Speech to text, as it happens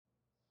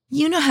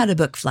You know how to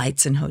book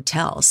flights and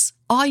hotels.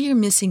 All you're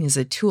missing is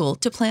a tool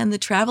to plan the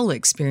travel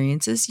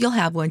experiences you'll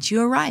have once you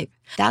arrive.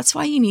 That's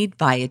why you need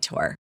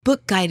Viator.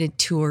 Book guided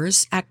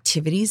tours,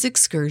 activities,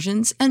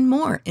 excursions, and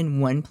more in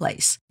one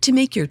place to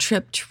make your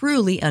trip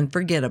truly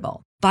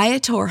unforgettable.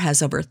 Viator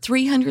has over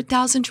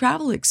 300,000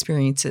 travel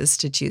experiences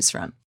to choose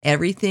from.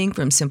 Everything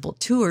from simple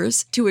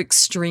tours to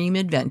extreme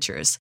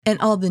adventures and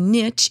all the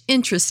niche,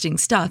 interesting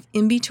stuff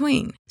in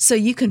between. So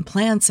you can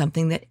plan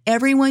something that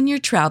everyone you're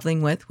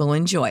traveling with will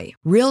enjoy.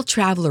 Real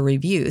traveler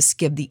reviews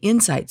give the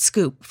inside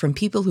scoop from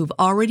people who've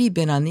already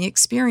been on the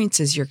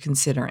experiences you're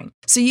considering.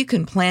 So you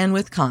can plan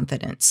with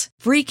confidence.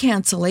 Free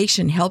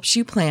cancellation helps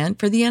you plan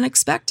for the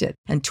unexpected.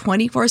 And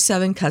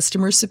 24/7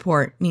 customer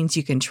support means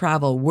you can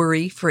travel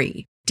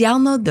worry-free.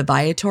 Download the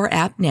Viator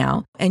app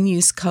now and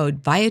use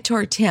code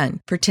Viator10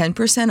 for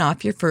 10%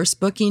 off your first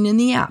booking in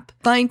the app.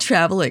 Find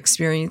travel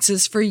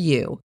experiences for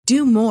you.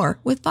 Do more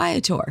with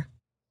Viator.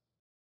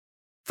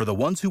 For the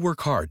ones who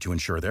work hard to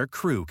ensure their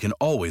crew can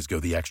always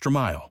go the extra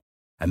mile,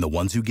 and the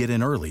ones who get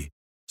in early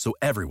so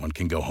everyone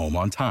can go home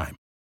on time,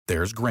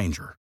 there's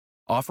Grainger,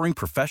 offering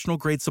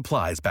professional-grade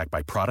supplies backed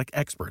by product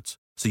experts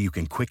so you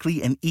can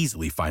quickly and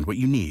easily find what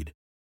you need.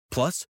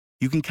 Plus,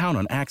 you can count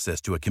on access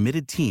to a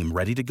committed team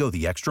ready to go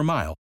the extra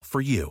mile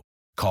for you.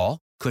 Call,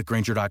 click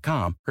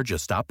Grainger.com, or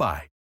just stop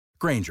by.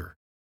 Grainger,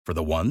 for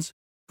the ones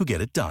who get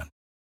it done.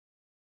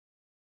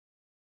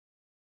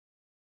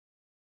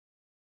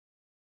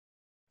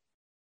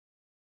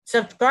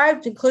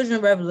 Subscribe to Inclusion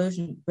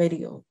Revolution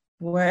Radio,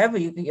 wherever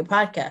you get your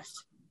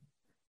podcasts.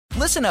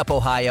 Listen up,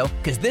 Ohio,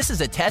 because this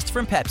is a test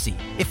from Pepsi.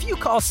 If you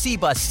call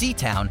C-Bus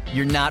C-Town,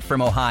 you're not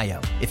from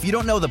Ohio. If you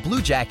don't know the Blue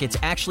Jackets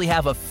actually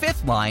have a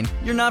fifth line,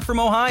 you're not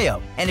from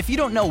Ohio. And if you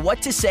don't know what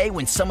to say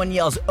when someone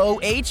yells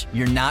OH,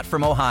 you're not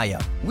from Ohio.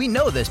 We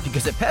know this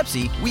because at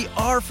Pepsi, we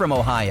are from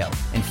Ohio.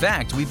 In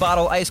fact, we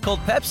bottle ice-cold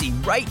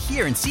Pepsi right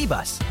here in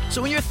C-Bus.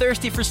 So when you're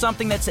thirsty for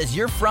something that says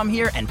you're from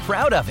here and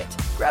proud of it,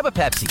 grab a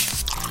Pepsi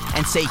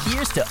and say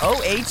here's to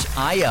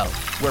OHIO,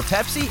 where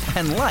Pepsi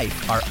and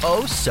life are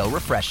oh so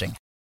refreshing.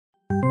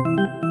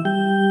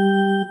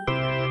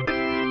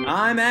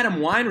 I'm Adam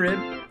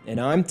Weinrib.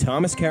 And I'm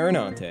Thomas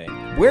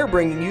Carinante. We're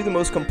bringing you the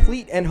most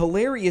complete and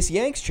hilarious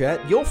Yanks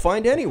chat you'll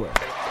find anywhere.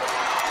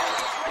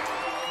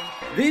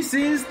 This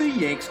is the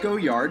Yanks Go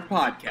Yard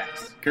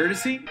podcast,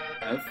 courtesy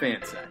of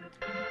Fanside.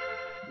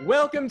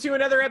 Welcome to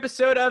another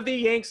episode of the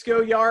Yanks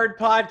Go Yard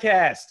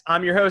podcast.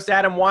 I'm your host,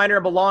 Adam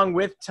Weinrib, along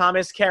with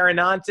Thomas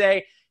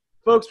Carinante.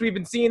 Folks, we've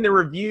been seeing the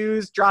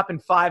reviews dropping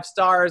 5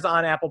 stars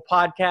on Apple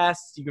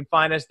Podcasts. You can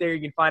find us there.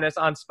 You can find us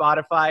on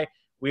Spotify.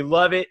 We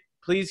love it.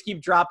 Please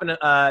keep dropping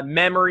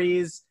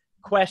memories,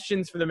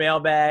 questions for the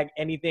mailbag,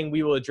 anything.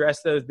 We will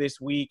address those this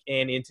week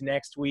and into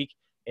next week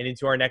and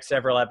into our next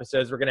several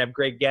episodes. We're going to have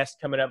great guests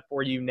coming up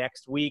for you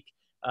next week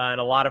and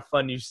a lot of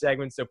fun new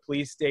segments, so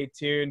please stay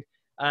tuned.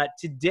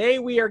 Today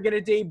we are going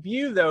to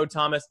debut, though,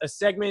 Thomas, a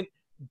segment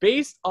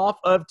based off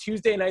of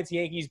Tuesday night's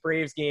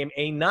Yankees-Braves game,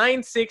 a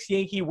 9-6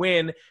 Yankee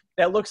win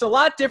that looks a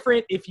lot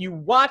different if you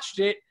watched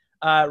it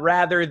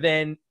rather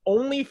than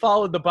only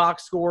followed the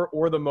box score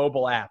or the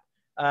mobile app.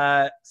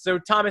 So,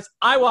 Thomas,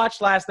 I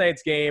watched last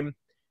night's game.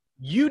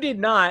 You did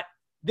not.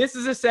 This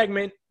is a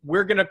segment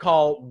we're going to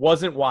call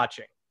Wasn't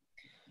Watching.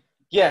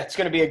 Yeah, it's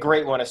going to be a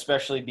great one,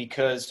 especially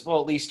because,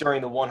 well, at least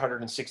during the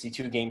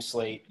 162-game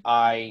slate,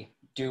 I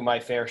do my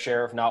fair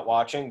share of not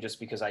watching just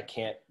because I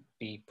can't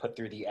be put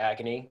through the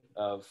agony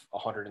of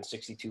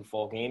 162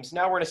 full games.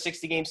 Now we're in a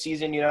 60-game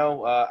season,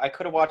 I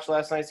could have watched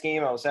last night's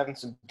game. I was having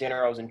some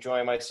dinner. I was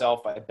enjoying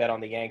myself. I bet on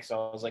the Yanks.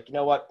 So I was like, you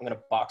know what? I'm going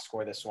to box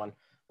score this one.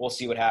 We'll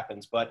see what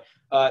happens. But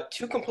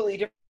two completely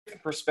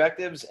different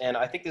perspectives, and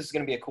I think this is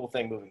going to be a cool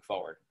thing moving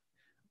forward.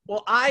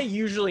 Well, I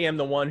usually am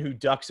the one who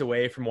ducks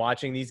away from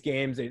watching these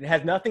games. It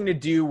has nothing to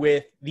do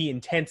with the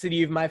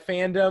intensity of my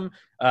fandom.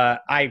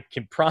 I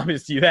can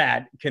promise you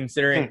that,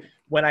 considering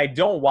when I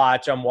don't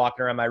watch, I'm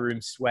walking around my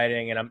room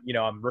sweating and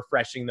I'm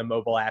refreshing the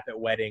mobile app at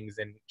weddings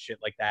and shit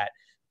like that.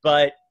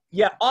 But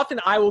yeah, often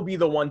I will be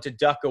the one to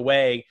duck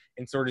away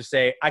and sort of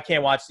say, I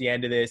can't watch the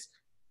end of this.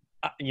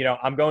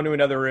 I'm going to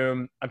another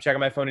room. I'm checking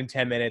my phone in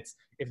 10 minutes.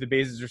 If the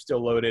bases are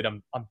still loaded,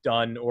 I'm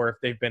done. Or if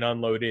they've been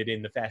unloaded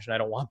in the fashion I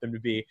don't want them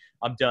to be,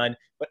 I'm done.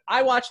 But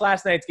I watched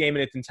last night's game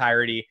in its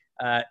entirety.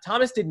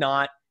 Thomas did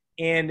not.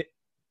 And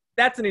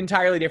that's an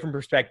entirely different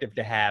perspective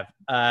to have.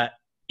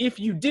 If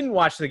you didn't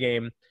watch the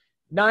game,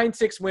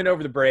 9-6 win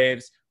over the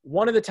Braves,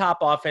 one of the top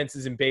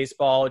offenses in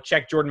baseball.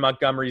 Check Jordan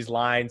Montgomery's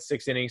line,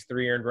 6 innings,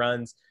 3 earned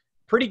runs.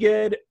 Pretty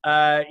good.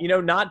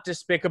 Not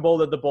despicable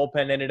that the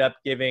bullpen ended up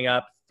giving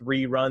up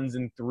 3 runs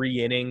in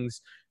 3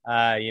 innings.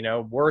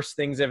 Worse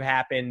things have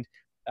happened.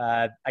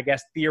 I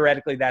guess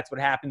theoretically that's what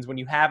happens when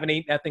you have an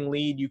 8-0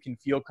 lead. You can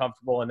feel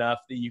comfortable enough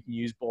that you can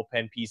use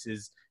bullpen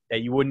pieces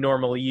that you wouldn't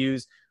normally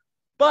use.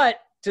 But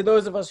to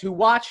those of us who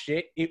watched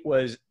it, it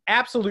was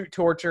absolute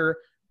torture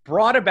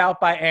brought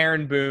about by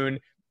Aaron Boone.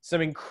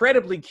 Some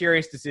incredibly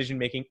curious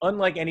decision-making,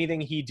 unlike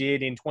anything he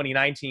did in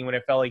 2019 when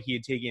it felt like he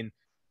had taken,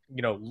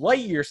 light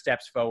year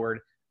steps forward.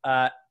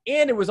 And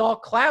it was all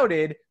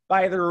clouded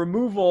by the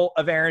removal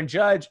of Aaron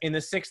Judge in the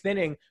 6th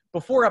inning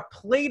before a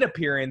plate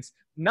appearance,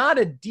 not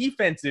a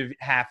defensive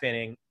half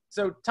inning.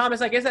 So,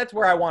 Thomas, I guess that's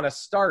where I want to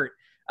start.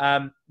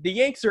 The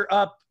Yanks are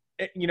up,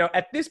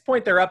 at this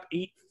point, they're up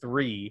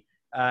 8-3,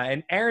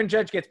 and Aaron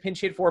Judge gets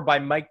pinch hit for by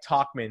Mike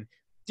Tauchman.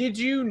 Did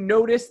you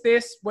notice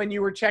this when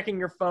you were checking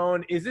your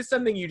phone? Is this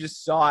something you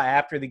just saw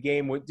after the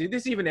game? Did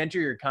this even enter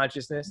your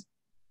consciousness?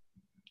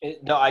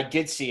 No, I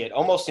did see it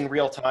almost in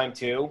real time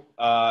too.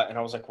 And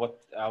I was like, what?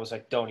 I was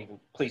like,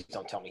 please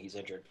don't tell me he's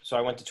injured. So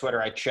I went to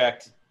Twitter, I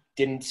checked,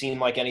 didn't seem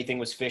like anything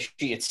was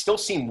fishy. It still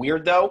seemed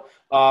weird though.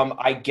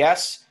 I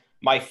guess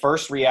my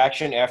first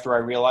reaction after I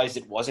realized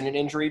it wasn't an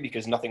injury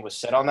because nothing was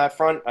said on that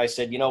front, I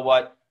said, you know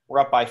what? We're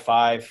up by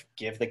 5.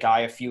 Give the guy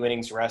a few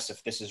innings rest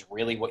if this is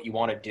really what you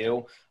want to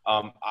do.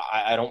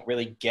 I don't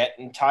really get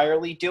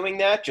entirely doing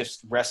that.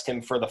 Just rest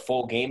him for the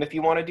full game if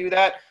you want to do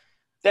that.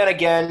 Then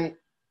again,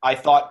 I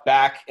thought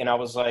back and I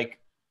was like,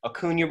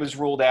 Acuna was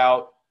ruled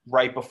out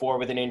right before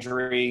with an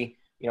injury.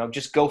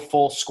 Just go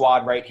full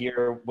squad right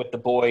here with the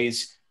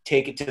boys.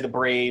 Take it to the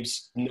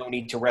Braves. No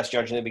need to rest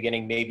Judge in the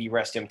beginning. Maybe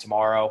rest him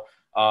tomorrow.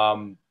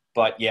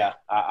 But yeah,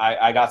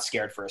 I got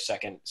scared for a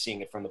second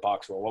seeing it from the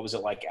box score. What was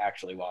it like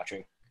actually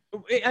watching?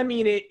 I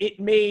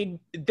mean,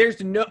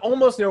 there's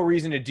almost no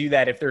reason to do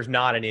that if there's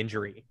not an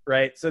injury,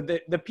 right? So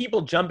the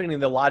people jumping to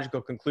the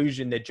logical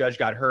conclusion that Judge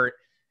got hurt,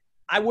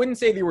 I wouldn't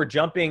say they were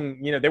jumping,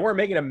 they weren't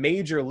making a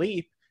major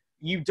leap.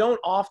 You don't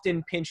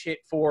often pinch hit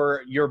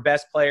for your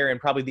best player and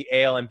probably the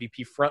AL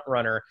MVP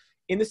frontrunner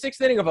in the 6th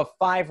inning of a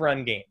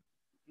 5-run game.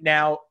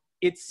 Now,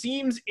 it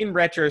seems in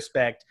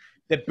retrospect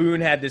that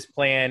Boone had this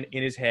plan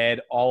in his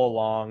head all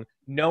along,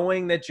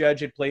 knowing that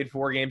Judge had played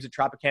 4 games at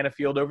Tropicana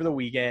Field over the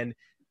weekend,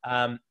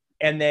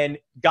 and then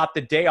got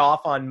the day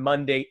off on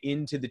Monday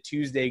into the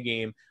Tuesday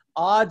game.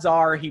 Odds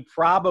are he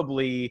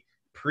probably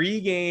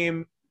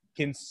pregame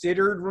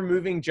considered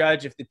removing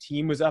Judge if the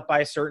team was up by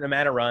a certain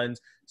amount of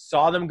runs,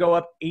 saw them go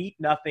up 8-0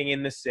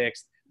 in the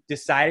 6th,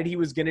 decided he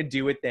was going to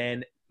do it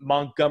then.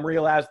 Montgomery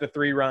allows the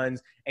 3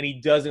 runs, and he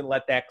doesn't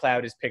let that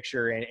cloud his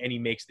picture, and he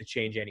makes the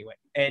change anyway.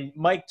 And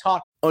Mike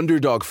talked.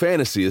 Underdog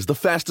Fantasy is the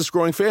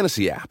fastest-growing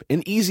fantasy app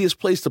and easiest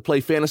place to play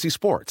fantasy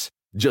sports.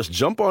 Just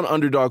jump on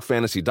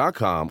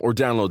UnderdogFantasy.com or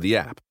download the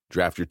app,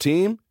 draft your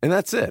team, and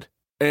that's it.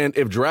 And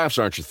if drafts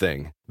aren't your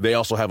thing, they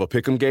also have a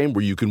pick'em game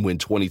where you can win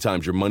 20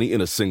 times your money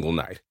in a single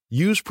night.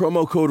 Use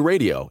promo code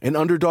RADIO, and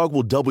Underdog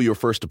will double your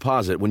first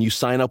deposit when you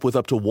sign up with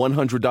up to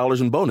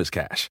 $100 in bonus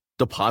cash.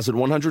 Deposit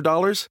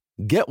 $100,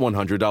 get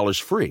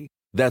 $100 free.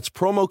 That's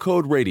promo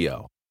code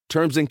RADIO.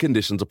 Terms and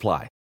conditions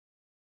apply.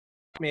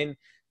 I mean,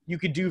 you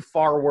could do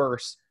far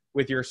worse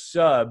with your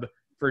sub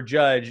for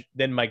Judge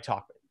than Mike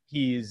Tauchman.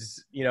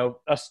 He's,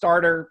 a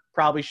starter,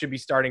 probably should be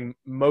starting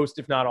most,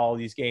 if not all of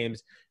these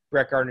games.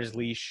 Brett Gardner's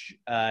leash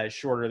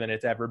shorter than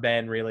it's ever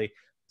been, really.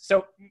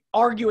 So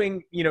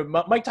arguing,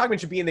 Mike Tauchman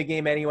should be in the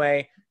game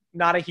anyway.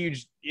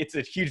 It's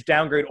a huge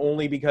downgrade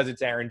only because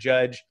it's Aaron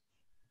Judge.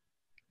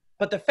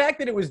 But the fact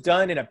that it was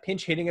done in a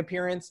pinch hitting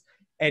appearance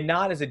and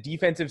not as a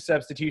defensive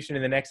substitution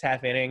in the next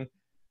half inning,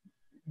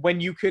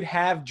 when you could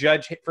have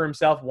Judge hit for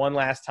himself one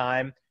last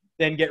time,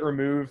 then get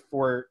removed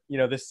for, the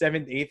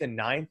 7th, 8th, and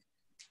 9th,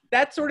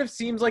 that sort of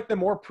seems like the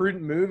more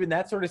prudent move, and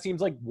that sort of seems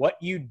like what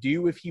you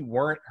do if he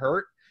weren't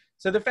hurt.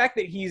 So the fact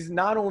that he's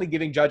not only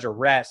giving Judge a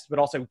rest, but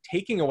also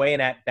taking away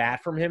an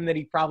at-bat from him that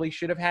he probably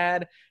should have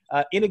had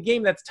in a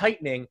game that's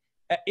tightening,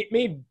 it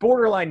made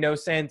borderline no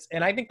sense,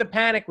 and I think the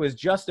panic was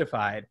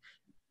justified.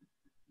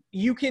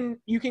 You can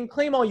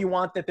claim all you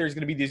want that there's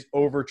going to be these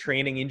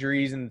overtraining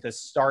injuries and the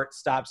start,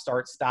 stop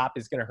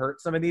is going to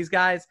hurt some of these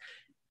guys.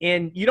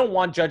 And you don't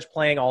want Judge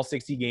playing all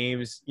 60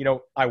 games.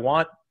 I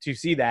want to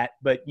see that,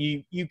 but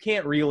you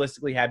can't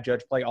realistically have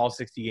Judge play all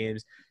 60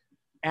 games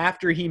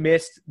after he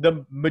missed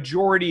the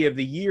majority of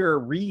the year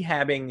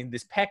rehabbing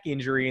this pec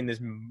injury and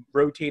this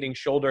rotating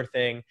shoulder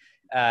thing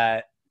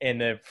and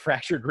the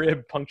fractured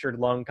rib, punctured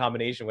lung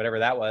combination, whatever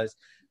that was.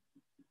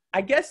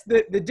 I guess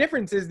the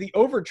difference is the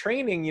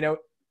overtraining,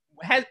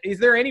 is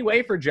there any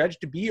way for Judge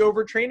to be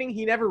overtraining?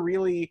 He never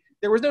really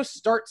 – there was no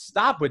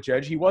start-stop with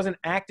Judge. He wasn't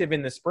active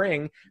in the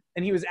spring,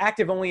 and he was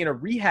active only in a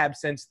rehab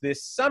sense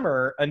this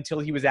summer until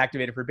he was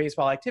activated for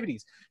baseball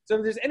activities. So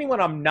if there's anyone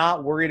I'm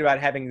not worried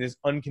about having this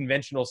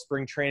unconventional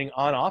spring training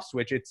on-off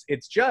switch,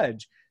 it's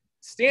Judge.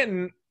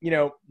 Stanton,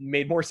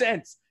 made more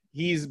sense.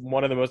 He's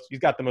he's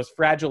got the most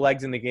fragile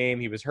legs in the game.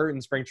 He was hurt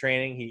in spring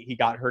training. He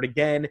got hurt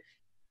again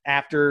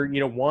after,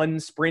 one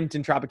sprint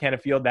in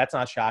Tropicana Field. That's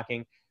not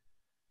shocking.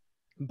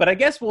 But I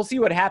guess we'll see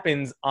what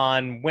happens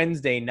on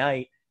Wednesday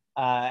night.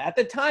 At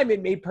the time,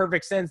 it made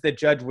perfect sense that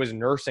Judge was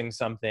nursing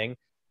something.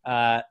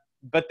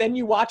 But then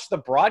you watch the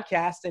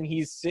broadcast, and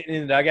he's sitting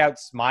in the dugout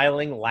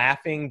smiling,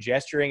 laughing,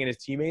 gesturing at his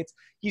teammates.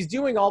 He's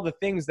doing all the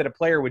things that a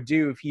player would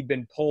do if he'd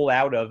been pulled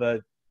out of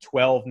a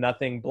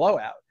 12-0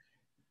 blowout.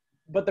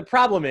 But the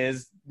problem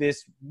is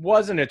this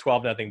wasn't a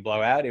 12-0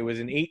 blowout. It was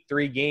an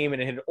 8-3 game,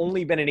 and it had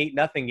only been an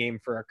 8-0 game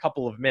for a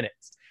couple of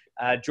minutes.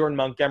 Jordan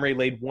Montgomery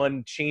laid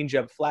one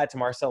changeup flat to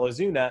Marcell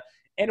Ozuna,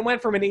 and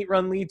went from an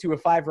 8-run lead to a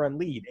 5-run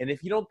lead. And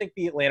if you don't think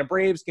the Atlanta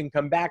Braves can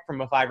come back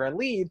from a 5-run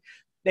lead,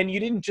 then you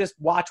didn't just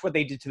watch what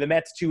they did to the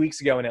Mets 2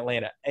 weeks ago in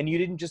Atlanta. And you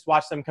didn't just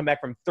watch them come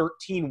back from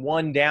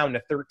 13-1 down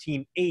to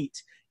 13-8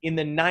 in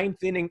the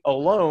 9th inning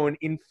alone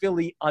in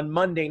Philly on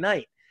Monday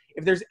night.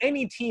 If there's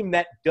any team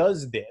that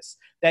does this,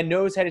 that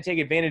knows how to take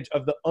advantage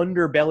of the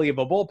underbelly of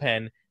a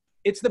bullpen,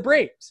 it's the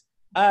Braves.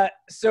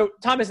 So,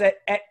 Thomas, at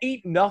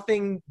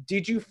 8-0,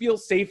 did you feel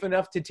safe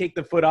enough to take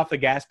the foot off the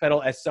gas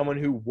pedal as someone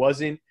who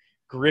wasn't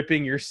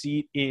gripping your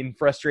seat in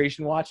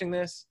frustration watching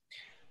this?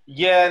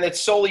 Yeah, and it's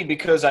solely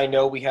because I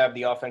know we have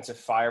the offensive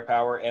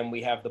firepower and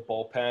we have the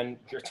bullpen.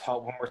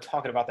 When we're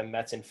talking about the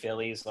Mets and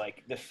Phillies,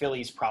 like the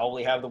Phillies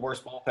probably have the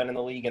worst bullpen in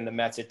the league, and the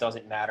Mets, it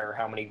doesn't matter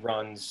how many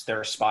runs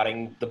they're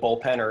spotting the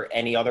bullpen or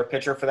any other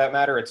pitcher for that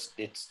matter. It's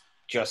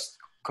just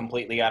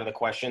completely out of the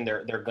question.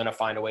 They're going to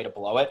find a way to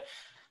blow it.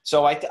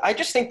 So I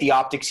just think the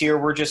optics here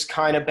were just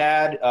kind of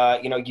bad.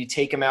 You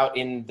take him out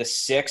in the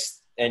 6th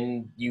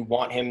and you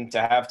want him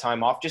to have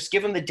time off, just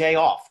give him the day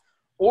off.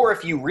 Or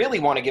if you really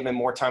want to give him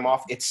more time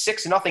off, it's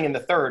 6-0 in the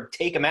 3rd.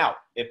 Take him out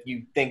if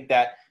you think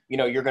that,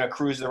 you're going to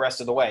cruise the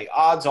rest of the way.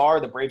 Odds are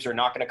the Braves are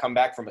not going to come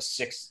back from a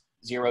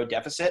 6-0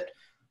 deficit.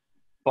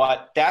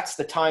 But that's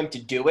the time to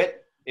do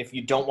it if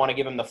you don't want to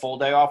give him the full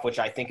day off, which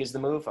I think is the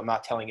move. I'm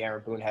not telling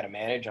Aaron Boone how to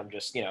manage. I'm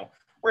just,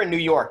 we're in New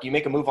York. You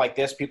make a move like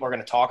this, people are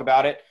going to talk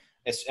about it,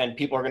 and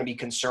people are going to be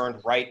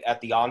concerned right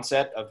at the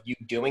onset of you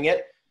doing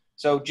it.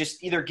 So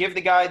just either give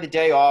the guy the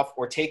day off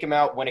or take him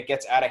out when it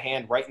gets out of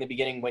hand right in the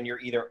beginning when you're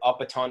either up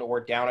a ton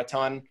or down a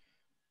ton.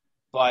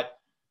 But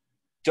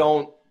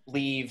don't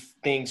leave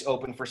things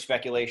open for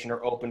speculation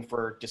or open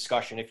for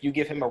discussion. If you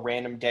give him a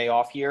random day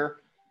off here,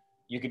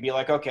 you could be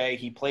like, okay,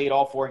 he played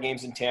all 4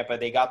 games in Tampa.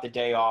 They got the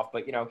day off.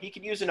 But, he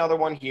could use another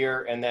one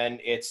here. And then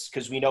it's –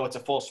 because we know it's a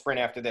full sprint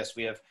after this.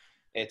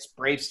 It's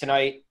Braves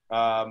tonight,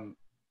 and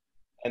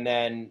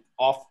then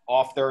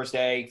off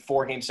Thursday,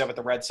 4 games set with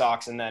the Red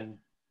Sox, and then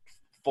 –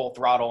 full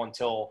throttle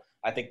until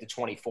I think the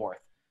 24th.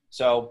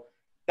 So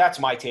that's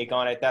my take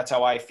on it. That's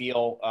how I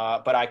feel.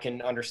 But I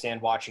can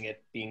understand watching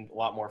it being a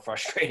lot more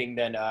frustrating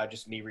than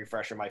just me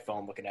refreshing my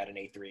phone looking at an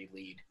 8-3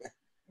 lead.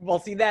 Well,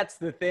 see, that's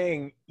the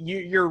thing.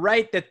 You're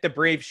right that the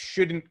Braves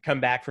shouldn't come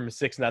back from a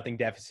 6-0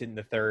 deficit in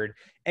the 3rd.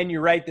 And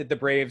you're right that the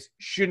Braves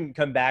shouldn't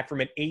come back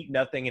from an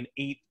 8-0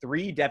 and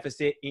 8-3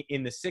 deficit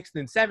in the 6th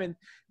and 7th.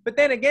 But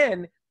then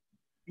again,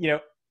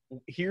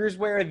 here's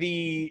where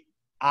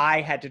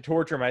I had to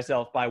torture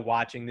myself by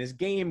watching this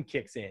game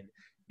kicks in,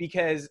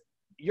 because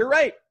you're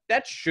right.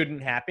 That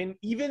shouldn't happen.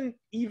 Even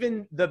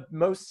the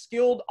most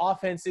skilled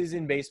offenses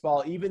in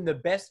baseball, even the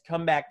best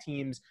comeback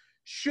teams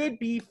should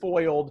be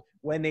foiled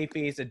when they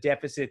face a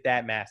deficit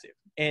that massive.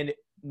 And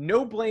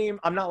no blame.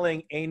 I'm not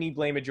laying any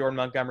blame at Jordan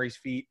Montgomery's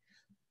feet.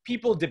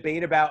 People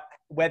debate about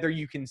whether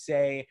you can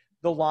say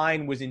the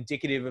line was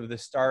indicative of the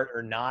start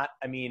or not.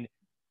 I mean,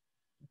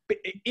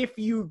 if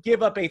you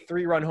give up a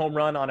 3-run home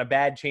run on a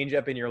bad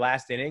changeup in your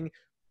last inning,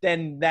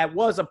 then that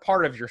was a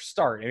part of your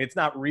start. And it's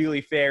not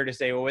really fair to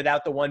say, well,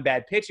 without the one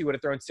bad pitch, he would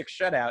have thrown 6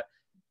 shutout.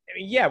 I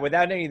mean, yeah,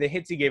 without any of the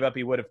hits he gave up,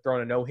 he would have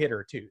thrown a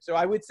no-hitter too. So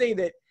I would say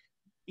that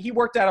he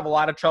worked out of a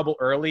lot of trouble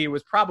early. It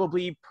was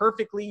probably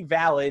perfectly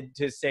valid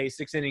to say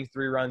 6 innings,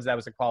 3 runs. That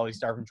was a quality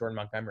start from Jordan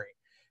Montgomery.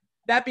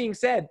 That being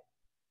said,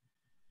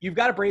 you've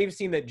got a Braves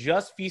team that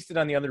just feasted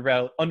on the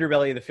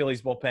underbelly of the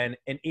Phillies bullpen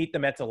and ate the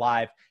Mets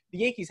alive. The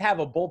Yankees have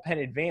a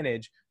bullpen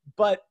advantage,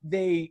 but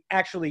they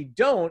actually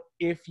don't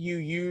if you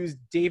use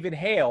David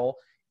Hale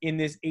in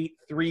this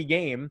 8-3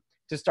 game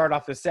to start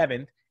off the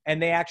 7th.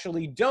 And they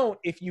actually don't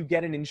if you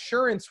get an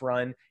insurance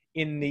run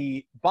in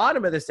the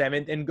bottom of the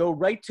 7th and go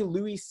right to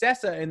Luis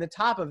Cessa in the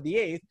top of the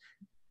 8th.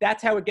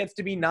 That's how it gets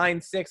to be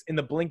 9-6 in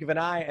the blink of an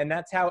eye. And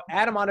that's how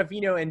Adam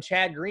Ottavino and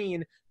Chad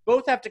Green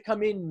both have to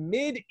come in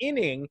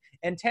mid-inning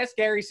and test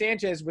Gary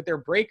Sanchez with their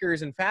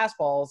breakers and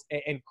fastballs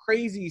and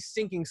crazy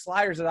sinking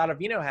sliders that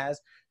Ottavino has,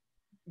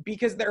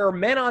 because there are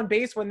men on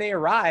base when they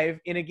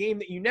arrive in a game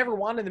that you never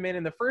wanted them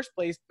in the first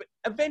place, but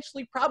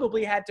eventually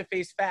probably had to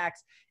face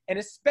facts, and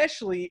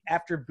especially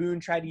after Boone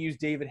tried to use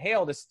David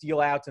Hale to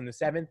steal outs in the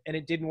 7th, and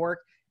it didn't work,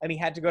 and he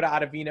had to go to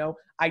Ottavino.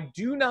 I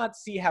do not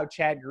see how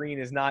Chad Green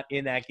is not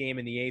in that game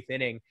in the 8th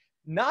inning.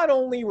 Not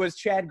only was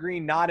Chad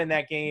Green not in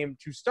that game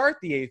to start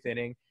the 8th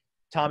inning,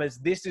 Thomas,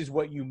 this is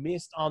what you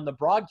missed on the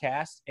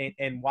broadcast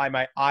and why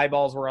my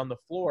eyeballs were on the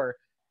floor.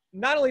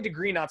 Not only did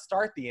Green not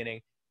start the inning,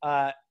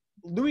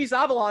 Luis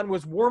Avilan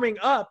was warming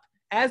up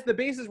as the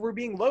bases were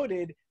being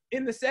loaded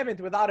in the 7th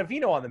with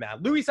Ottavino on the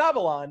mound. Luis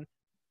Avilan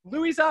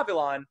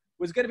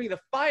was going to be the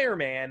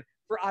fireman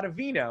for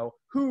Ottavino,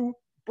 who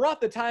brought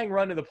the tying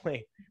run to the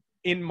plate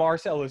in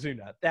Marcell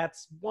Ozuna.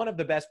 That's one of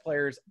the best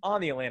players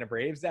on the Atlanta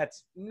Braves.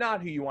 That's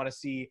not who you want to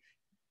see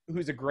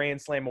who's a grand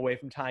slam away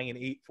from tying an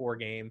 8-4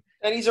 game.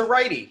 And he's a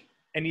righty.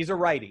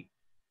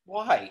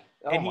 Why?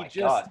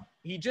 God.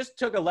 He just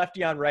took a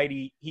lefty on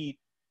righty. He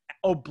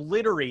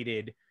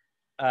obliterated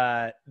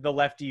the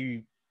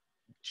lefty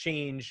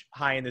change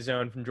high in the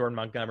zone from Jordan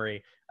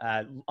Montgomery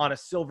on a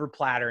silver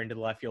platter into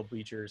the left field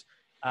bleachers.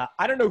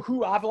 I don't know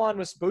who Avalon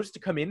was supposed to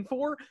come in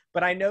for,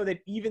 but I know that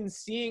even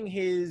seeing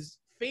his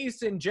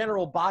face and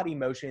general body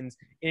motions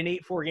in an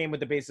 8-4 game with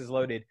the bases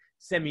loaded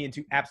sent me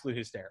into absolute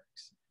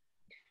hysterics.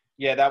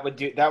 Yeah, that would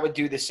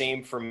do the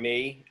same for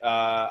me.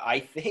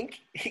 I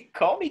think,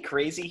 call me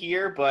crazy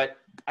here, but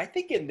I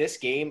think in this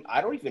game,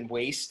 I don't even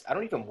waste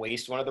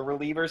one of the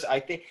relievers. I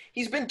think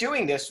he's been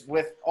doing this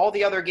with all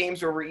the other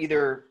games where we're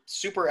either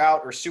super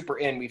out or super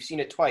in. We've seen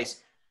it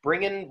twice.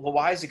 Bring in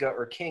Loaizaga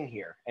or King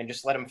here and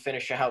just let him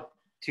finish out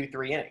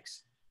 2-3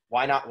 innings.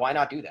 Why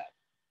not do that?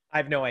 I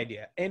have no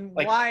idea. And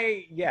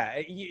why?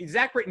 Yeah,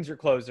 Zach Britton's your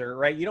closer,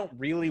 right? You don't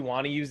really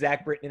want to use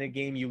Zach Britton in a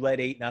game you led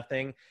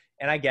 8-0,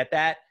 and I get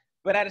that.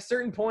 But at a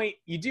certain point,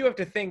 you do have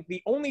to think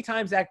the only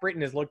time Zach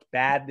Britton has looked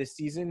bad this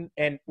season,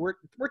 and we're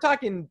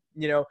talking,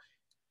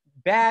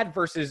 bad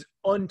versus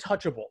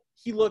untouchable.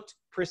 He looked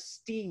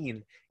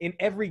pristine in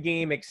every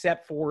game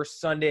except for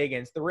Sunday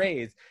against the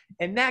Rays.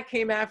 And that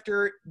came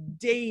after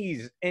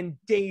days and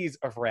days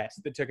of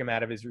rest that took him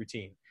out of his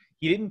routine.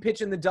 He didn't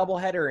pitch in the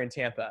doubleheader in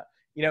Tampa.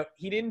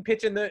 He didn't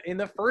pitch in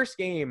the first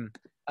game.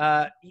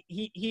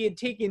 He had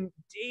taken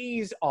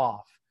days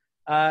off.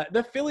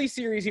 The Philly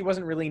series, he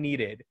wasn't really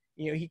needed.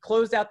 He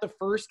closed out the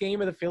first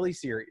game of the Philly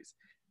series.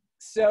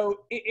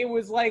 So it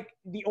was like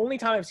the only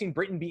time I've seen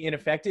Britton be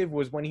ineffective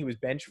was when he was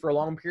benched for a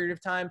long period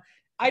of time.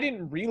 I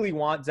didn't really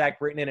want Zach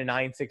Britton in a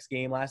 9-6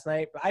 game last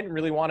night, but I didn't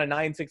really want a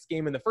 9-6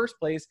 game in the first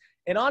place.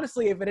 And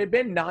honestly, if it had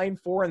been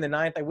 9-4 in the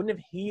ninth, I wouldn't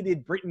have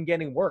hated Britton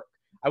getting work.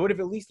 I would have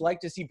at least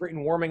liked to see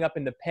Britton warming up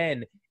in the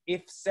pen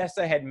if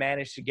Sessa had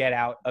managed to get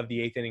out of the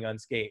 8th inning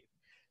unscathed.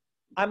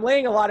 I'm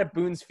laying a lot at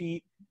Boone's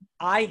feet.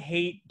 I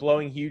hate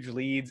blowing huge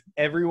leads.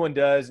 Everyone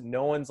does.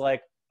 No one's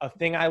like, a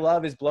thing I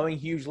love is blowing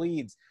huge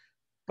leads.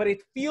 But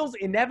it feels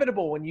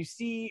inevitable when you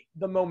see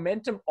the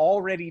momentum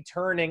already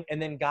turning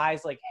and then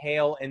guys like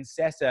Hale and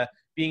Sessa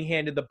being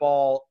handed the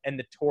ball and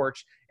the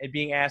torch and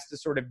being asked to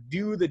sort of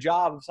do the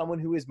job of someone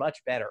who is much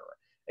better.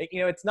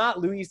 It's not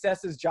Luis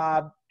Sessa's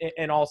job,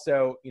 and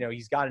also,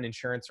 he's got an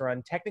insurance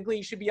run. Technically,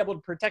 he should be able to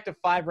protect a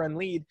 5-run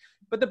lead,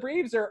 but the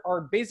Braves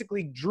are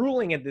basically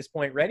drooling at this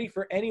point, ready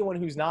for anyone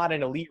who's not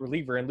an elite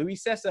reliever. And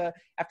Luis Sessa,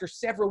 after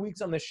several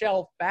weeks on the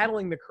shelf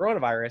battling the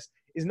coronavirus,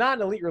 is not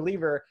an elite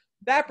reliever.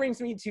 That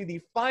brings me to the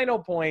final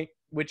point,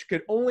 which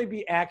could only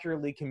be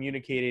accurately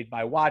communicated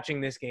by watching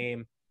this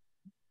game.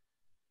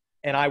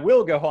 And I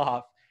will go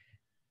off.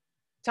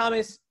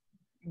 Thomas,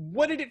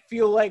 what did it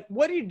feel like?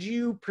 What did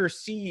you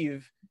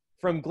perceive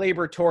from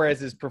Gleyber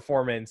Torres'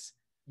 performance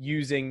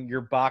using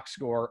your box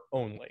score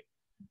only?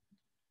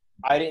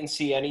 I didn't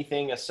see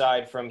anything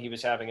aside from he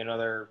was having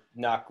another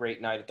not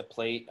great night at the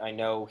plate. I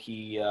know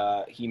he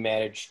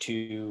managed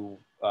to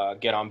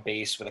get on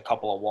base with a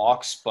couple of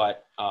walks,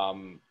 but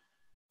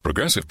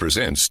Progressive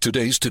presents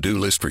today's to-do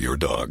list for your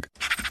dog.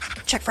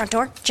 Check front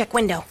door, check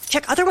window,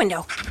 check other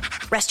window.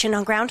 Rest chin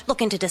on ground,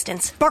 look into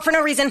distance. Bark for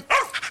no reason.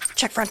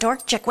 Check front door,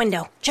 check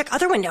window, check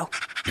other window.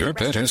 Your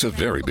pet has a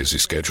very busy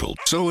schedule,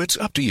 so it's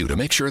up to you to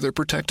make sure they're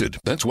protected.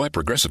 That's why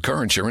Progressive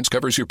Car Insurance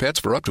covers your pets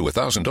for up to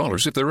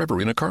 $1,000 if they're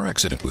ever in a car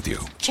accident with you.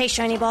 Chase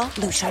shiny ball,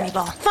 lose shiny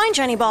ball. Find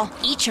shiny ball,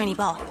 eat shiny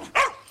ball.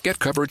 Get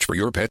coverage for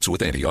your pets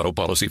with any auto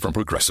policy from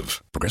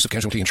Progressive. Progressive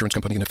Casualty Insurance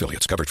Company and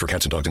Affiliates. Coverage for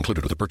cats and dogs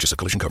included with the purchase of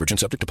collision coverage and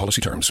subject to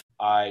policy terms.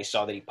 I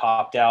saw that he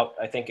popped out,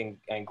 I think,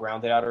 and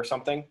grounded out or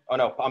something. Oh,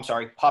 no, I'm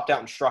sorry. Popped out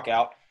and struck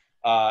out.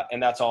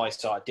 And that's all I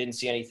saw. Didn't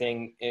see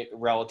anything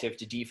relative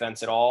to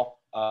defense at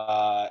all.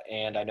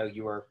 And I know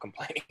you were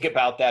complaining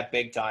about that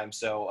big time.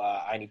 So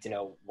I need to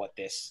know what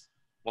this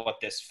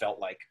felt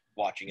like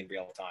watching in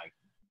real time.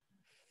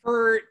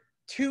 For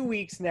 2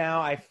 weeks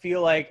now, I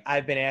feel like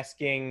I've been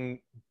asking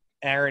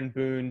Aaron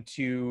Boone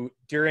to,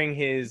 during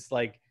his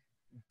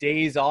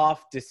days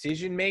off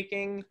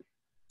decision-making,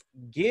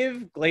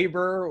 give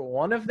Gleyber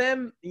one of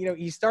them.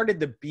 He started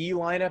the B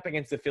lineup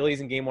against the Phillies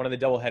in game 1 of the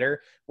doubleheader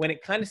when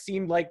it kind of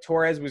seemed like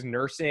Torres was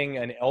nursing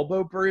an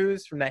elbow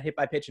bruise from that hit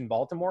by pitch in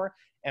Baltimore.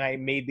 And I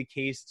made the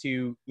case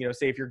to,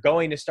 say if you're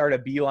going to start a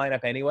B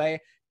lineup anyway,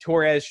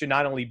 Torres should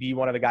not only be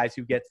one of the guys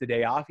who gets the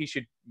day off, he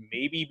should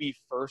maybe be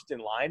first in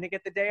line to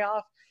get the day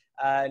off.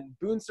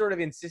 Boone sort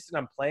of insisted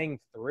on playing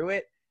through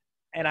it,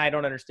 and I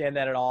don't understand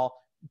that at all.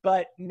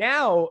 But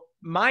now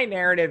my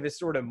narrative is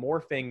sort of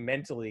morphing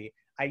mentally.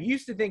 I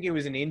used to think it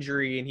was an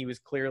injury and he was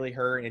clearly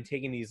hurt and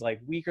taking these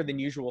weaker than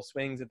usual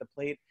swings at the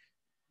plate.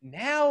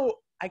 Now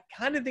I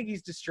kind of think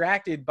he's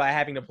distracted by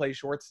having to play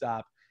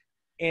shortstop.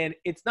 And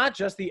it's not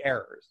just the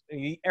errors.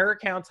 The error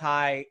count's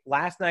high.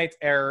 Last night's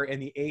error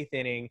in the 8th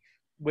inning,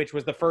 which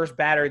was the first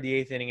batter of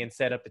the 8th inning and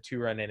set up the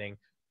 2-run inning,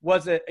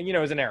 was an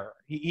error.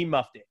 He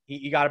muffed it.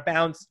 He got a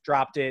bounce,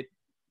 dropped it,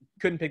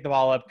 couldn't pick the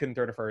ball up, couldn't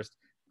throw to first.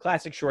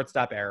 Classic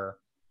shortstop error.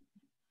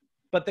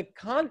 But the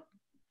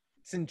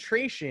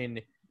concentration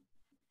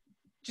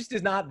just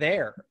is not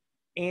there.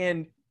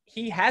 And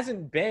he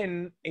hasn't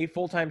been a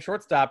full-time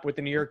shortstop with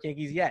the New York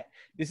Yankees yet.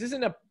 This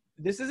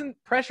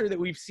isn't pressure that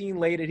we've seen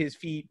laid at his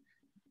feet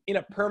in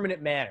a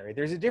permanent manner.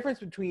 There's a difference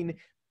between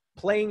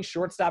playing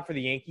shortstop for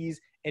the Yankees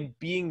and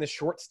being the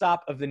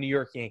shortstop of the New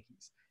York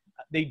Yankees.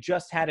 they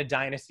just had a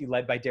dynasty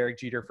led by Derek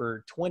Jeter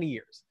for 20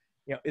 years.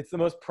 It's the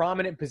most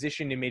prominent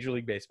position in Major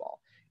League Baseball.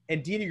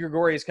 And Didi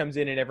Gregorius comes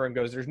in and everyone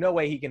goes, there's no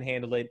way he can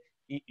handle it.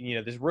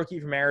 This rookie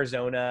from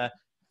Arizona,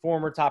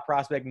 former top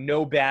prospect,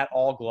 no bat,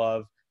 all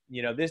glove.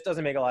 This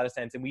doesn't make a lot of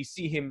sense. And we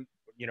see him,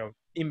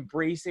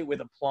 embrace it with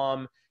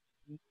aplomb.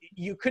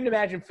 You couldn't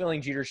imagine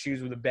filling Jeter's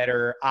shoes with a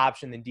better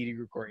option than Didi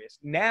Gregorius.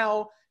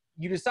 Now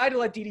you decide to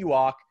let Didi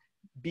walk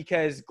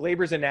because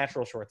Gleyber's a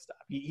natural shortstop.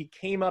 He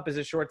came up as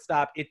a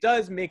shortstop. It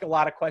does make a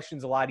lot of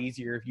questions a lot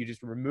easier if you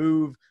just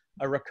remove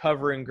a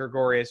recovering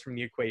Gregorius from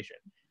the equation.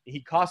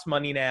 He costs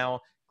money now.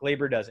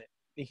 Gleyber doesn't.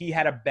 He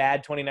had a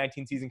bad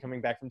 2019 season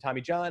coming back from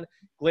Tommy John.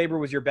 Gleyber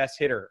was your best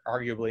hitter,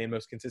 arguably, and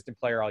most consistent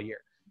player all year.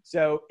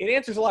 So it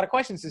answers a lot of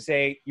questions to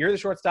say, you're the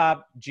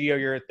shortstop, Gio,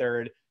 you're a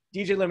third.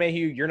 DJ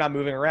LeMahieu, you're not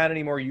moving around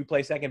anymore. You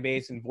play second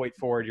base, and Voit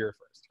forward, you're a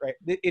first,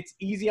 right? It's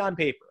easy on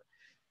paper.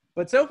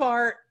 But so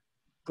far,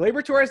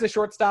 Gleyber Torres, the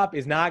shortstop,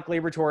 is not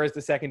Gleyber Torres,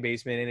 the second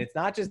baseman, and it's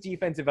not just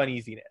defensive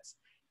uneasiness.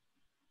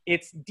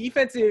 It's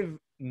defensive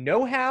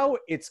know-how,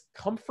 it's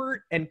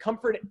comfort, and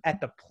comfort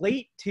at the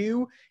plate,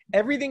 too.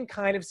 Everything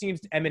kind of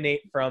seems to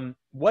emanate from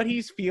what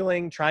he's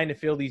feeling trying to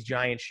fill these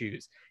giant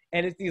shoes.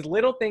 And it's these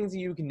little things that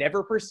you can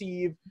never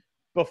perceive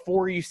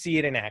before you see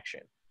it in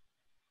action.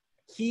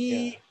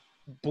 He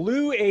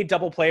blew a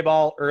double play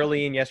ball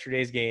early in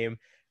yesterday's game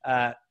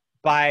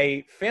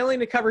by failing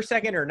to cover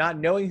second or not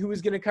knowing who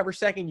was going to cover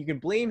second. You can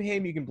blame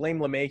him. You can blame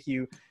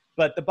LeMahieu.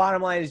 But the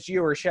bottom line is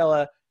Gio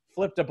Urshela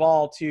flipped a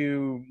ball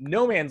to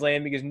no man's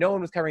land because no one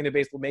was covering the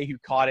base. LeMahieu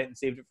caught it and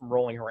saved it from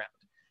rolling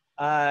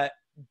around.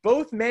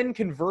 Both men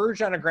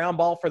converged on a ground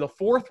ball for the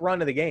fourth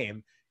run of the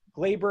game.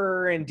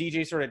 Gleyber and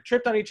DJ sort of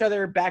tripped on each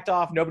other, backed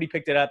off. Nobody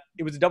picked it up.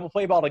 It was a double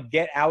play ball to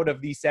get out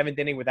of the seventh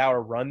inning without a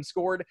run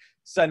scored.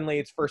 Suddenly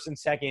it's first and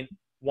second,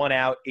 1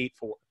 out, 8-4.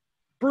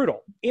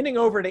 Brutal. Inning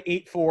over to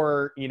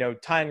 8-4,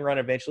 tying run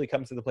eventually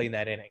comes to the plate in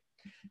that inning.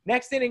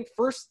 Next inning,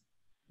 first,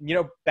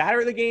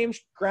 batter of the game,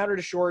 grounder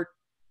to short,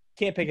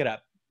 can't pick it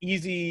up.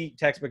 Easy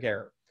textbook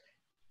error.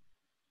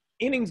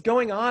 Innings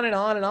going on and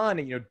on and on,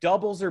 and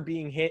doubles are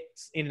being hit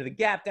into the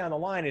gap down the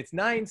line. It's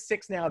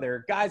 9-6 now. There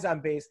are guys on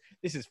base.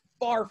 This is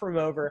far from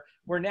over.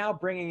 We're now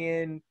bringing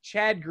in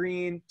Chad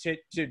Green to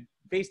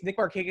face Nick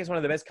Markakis, one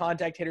of the best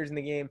contact hitters in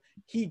the game.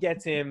 He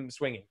gets him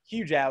swinging.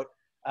 Huge out.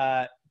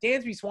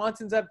 Dansby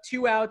Swanson's up,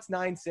 2 outs,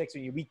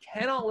 9-6. We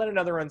cannot let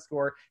another run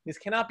score. This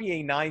cannot be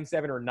a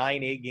 9-7 or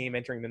 9-8 game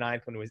entering the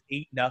ninth when it was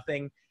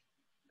 8-0.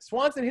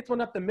 Swanson hits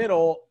one up the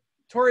middle.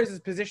 Torres is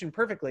positioned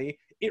perfectly.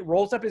 It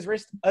rolls up his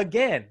wrist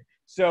again.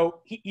 So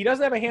he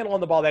doesn't have a handle on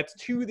the ball. That's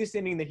 2 this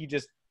inning that he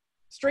just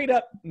straight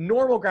up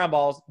normal ground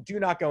balls do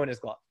not go in his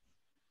glove.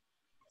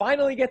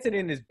 Finally gets it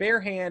in his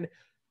bare hand,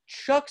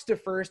 chucks to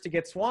first to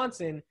get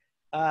Swanson,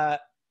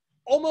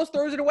 almost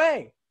throws it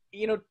away.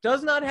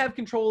 Does not have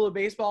control of the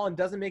baseball and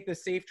doesn't make the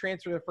safe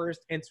transfer to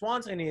first. And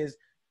Swanson is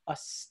a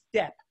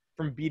step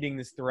from beating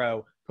this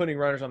throw, putting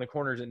runners on the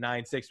corners at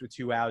 9-6 with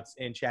 2 outs,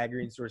 and Chad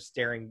Green sort of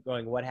staring,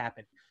 going, what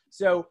happened?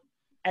 So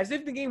as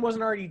if the game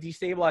wasn't already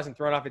destabilized and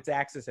thrown off its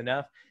axis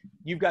enough,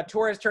 you've got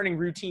Torres turning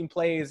routine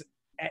plays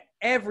at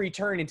every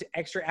turn into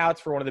extra outs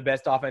for one of the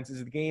best offenses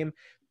of the game.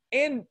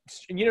 And,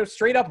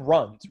 straight up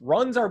runs.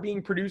 Runs are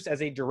being produced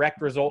as a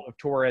direct result of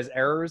Torres'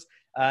 errors.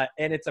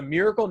 And it's a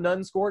miracle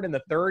none scored in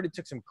the third. It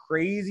took some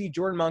crazy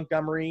Jordan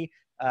Montgomery,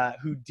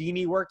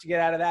 Houdini work to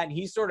get out of that. And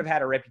he's sort of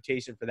had a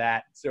reputation for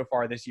that so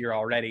far this year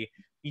already.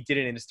 He did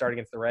it in his start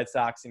against the Red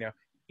Sox.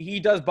 He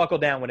does buckle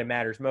down when it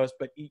matters most,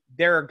 but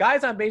there are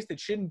guys on base that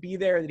shouldn't be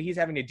there that he's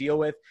having to deal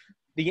with.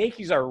 The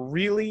Yankees are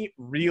really,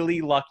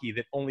 really lucky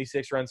that only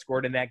 6 runs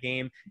scored in that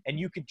game, and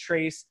you could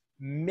trace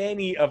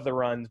many of the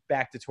runs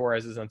back to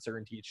Torres'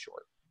 uncertainty at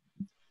short.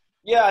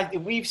 Yeah,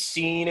 we've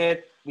seen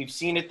it. We've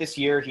seen it this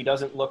year. He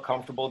doesn't look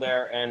comfortable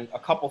there. And a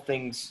couple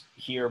things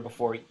here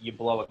before you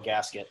blow a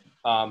gasket.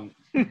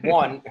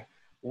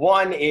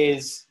 One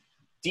is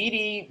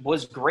Didi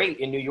was great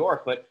in New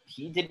York, but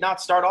he did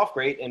not start off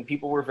great, and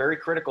people were very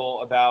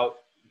critical about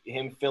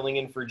him filling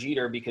in for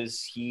Jeter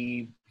because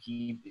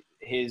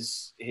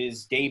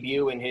his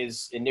debut and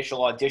his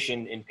initial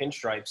audition in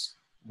Pinstripes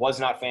was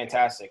not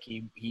fantastic.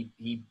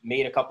 He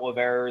made a couple of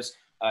errors.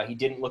 He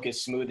didn't look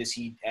as smooth as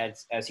he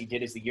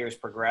did as the years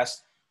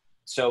progressed.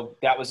 So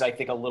that was, I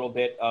think, a little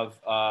bit of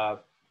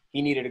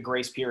he needed a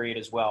grace period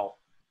as well.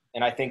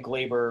 And I think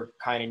Gleyber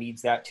kind of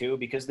needs that too,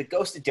 because the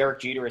ghost of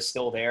Derek Jeter is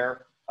still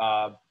there.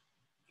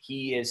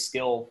 He is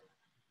still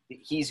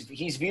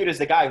he's viewed as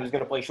the guy who's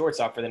going to play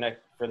shortstop for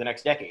the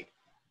next decade.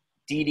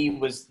 Didi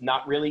was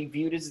not really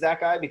viewed as that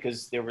guy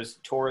because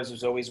Torres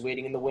was always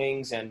waiting in the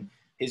wings and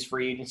his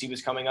free agency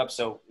was coming up,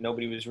 so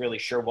nobody was really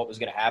sure what was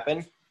going to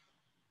happen.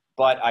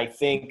 But I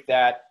think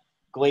that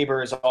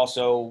Gleyber is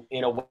also,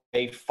 in a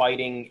way,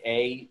 fighting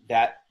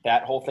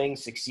that whole thing,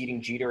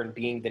 succeeding Jeter and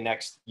being the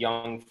next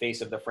young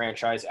face of the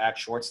franchise at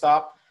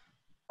shortstop.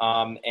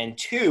 And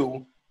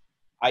 2,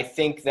 I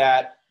think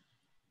that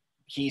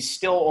he's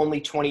still only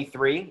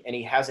 23 and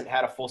he hasn't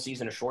had a full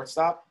season of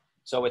shortstop.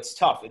 So it's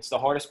tough. It's the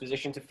hardest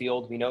position to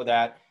field. We know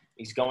that.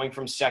 He's going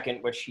from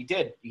second, which he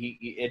did.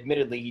 He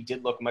admittedly, he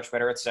did look much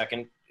better at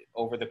second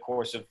over the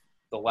course of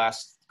the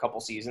last couple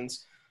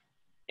seasons.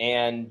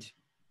 And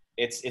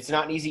it's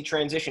not an easy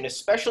transition,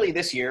 especially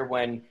this year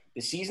when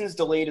the season's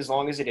delayed as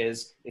long as it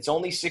is. It's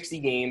only 60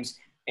 games,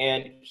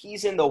 and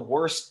he's in the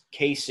worst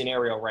case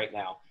scenario right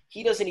now.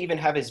 He doesn't even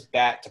have his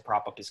bat to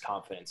prop up his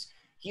confidence.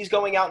 He's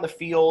going out in the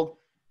field,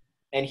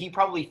 and he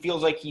probably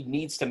feels like he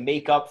needs to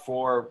make up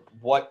for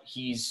what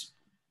he's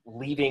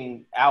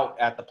leaving out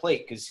at the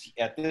plate, because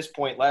at this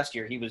point last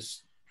year he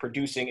was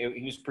producing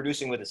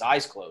with his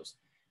eyes closed.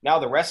 Now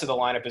the rest of the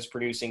lineup is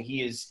producing.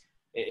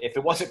 If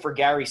it wasn't for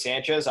Gary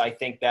Sanchez, I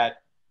think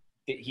that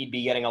he'd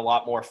be getting a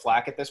lot more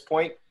flack at this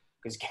point,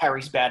 because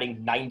Gary's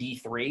batting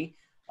 93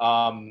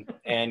 and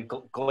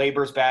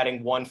Gleyber's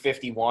batting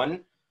 151.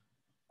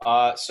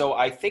 So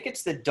I think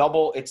it's the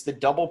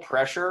double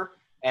pressure,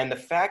 and the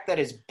fact that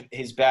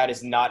his bat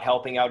is not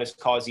helping out his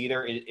cause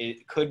either.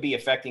 It could be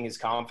affecting his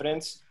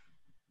confidence.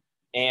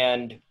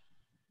 And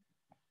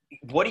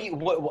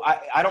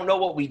I don't know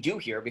what we do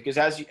here, because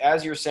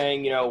as you're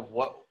saying,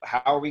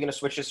 how are we going to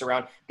switch this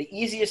around? The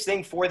easiest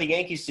thing for the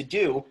Yankees to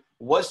do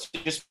was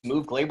to just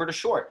move Gleyber to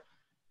short.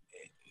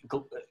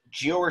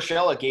 Gio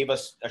Urshela gave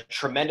us a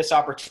tremendous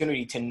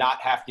opportunity to not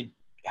have to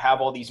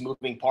have all these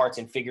moving parts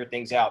and figure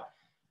things out.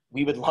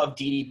 We would love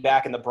Didi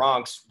back in the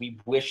Bronx. We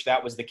wish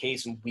that was the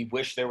case, and we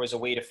wish there was a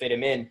way to fit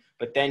him in.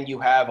 But then you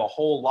have a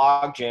whole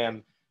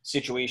logjam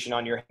situation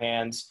on your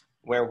hands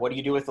where, what do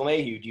you do with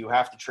LeMahieu? Do you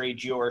have to trade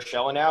Gio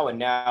Urshela now? And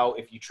now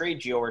if you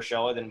trade Gio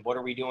Urshela, then what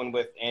are we doing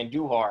with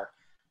Andujar?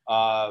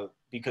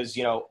 Because,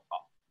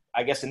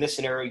 I guess in this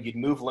scenario, you'd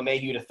move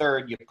LeMahieu to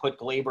third, you put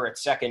Gleyber at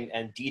second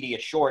and Didi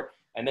at short,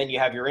 and then you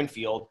have your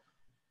infield,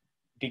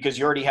 because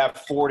you already have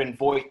Ford and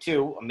Voit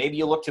too. Maybe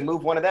you look to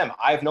move one of them.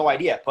 I have no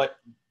idea, but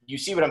you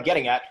see what I'm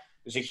getting at.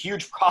 There's a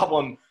huge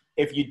problem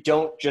if you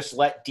don't just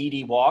let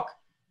Didi walk,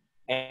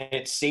 and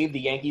it saved the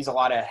Yankees a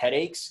lot of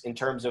headaches in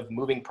terms of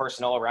moving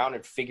personnel around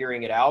and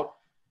figuring it out.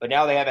 But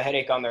now they have a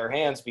headache on their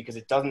hands, because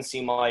it doesn't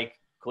seem like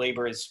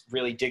Gleyber is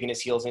really digging his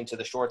heels into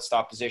the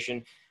shortstop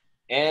position.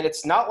 And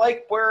it's not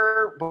like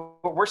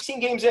we're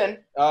seeing games in.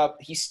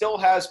 He still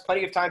has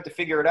plenty of time to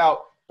figure it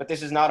out, but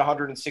this is not a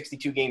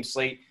 162-game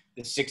slate.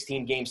 The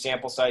 16-game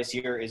sample size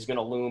here is going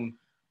to loom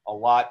a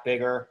lot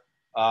bigger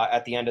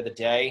at the end of the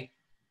day.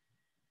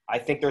 I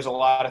think there's a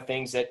lot of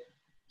things that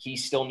he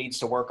still needs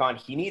to work on.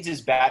 He needs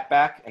his bat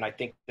back, and I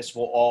think this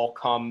will all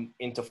come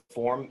into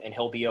form, and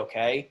he'll be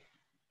okay.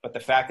 But the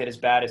fact that his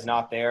bat is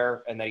not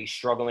there and that he's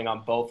struggling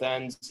on both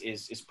ends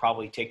is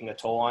probably taking a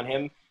toll on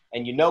him.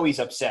 And he's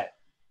upset.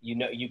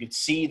 You could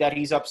see that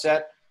he's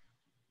upset.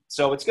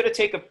 So it's going to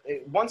take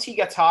once he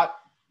gets hot,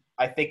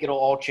 I think it'll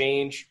all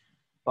change.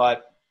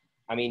 But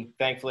I mean,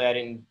 thankfully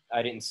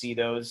I didn't see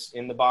those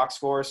in the box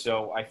score,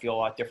 so I feel a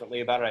lot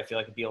differently about it. I feel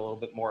like it'd be a little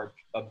bit more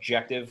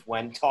objective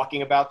when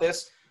talking about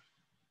this.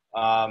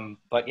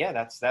 But yeah,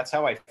 that's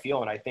how I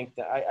feel, and I think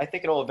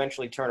it'll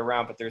eventually turn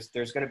around. But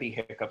there's going to be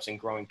hiccups and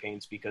growing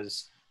pains,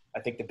 because I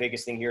think the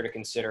biggest thing here to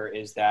consider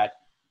is that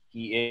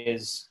he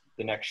is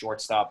the next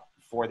shortstop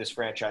for this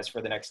franchise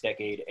for the next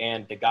decade,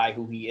 and the guy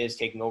who he is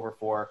taking over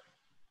for,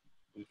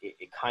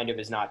 it kind of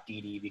is not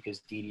Didi, because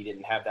Didi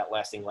didn't have that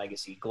lasting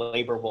legacy.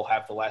 Gleyber will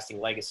have the lasting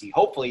legacy,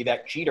 hopefully,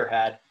 that Jeter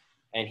had,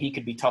 and he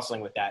could be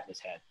tussling with that in his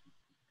head.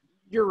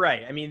 You're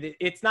right. I mean,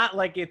 it's not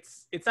like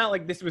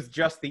this was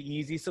just the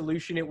easy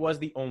solution. It was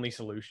the only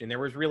solution. There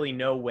was really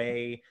no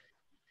way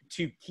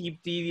to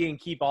keep Didi and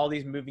keep all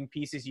these moving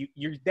pieces.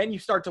 Then you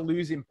start to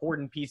lose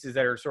important pieces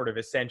that are sort of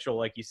essential.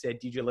 Like you said,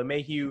 DJ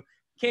LeMahieu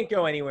can't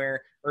go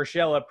anywhere.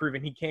 Urshela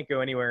proven he can't go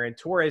anywhere, and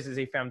Torres is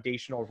a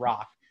foundational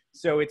rock.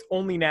 So it's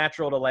only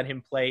natural to let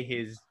him play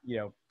his,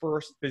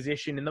 first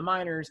position in the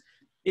minors.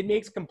 It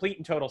makes complete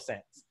and total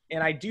sense.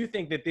 And I do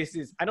think that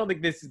I don't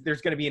think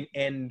there's going to be an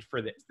end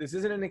for this. This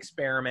isn't an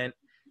experiment.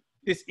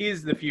 This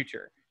is the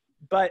future.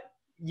 But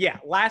yeah,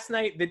 last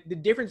night, the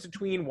difference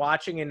between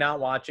watching and not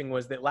watching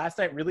was that last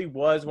night really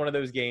was one of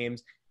those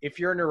games. If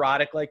you're a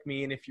neurotic like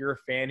me, and if you're a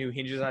fan who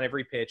hinges on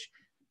every pitch,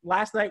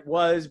 last night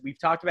we've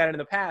talked about it in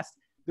the past,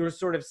 there was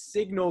sort of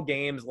signal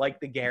games like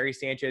the Gary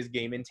Sanchez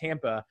game in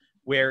Tampa,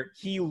 where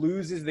he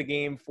loses the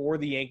game for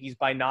the Yankees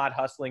by not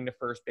hustling to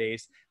first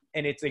base.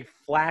 And it's a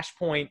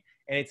flashpoint,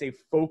 and it's a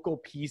focal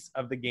piece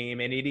of the game,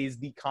 and it is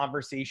the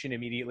conversation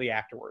immediately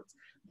afterwards.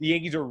 The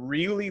Yankees are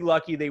really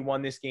lucky they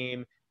won this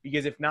game,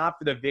 because if not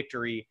for the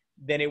victory,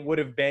 then it would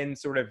have been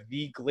sort of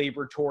the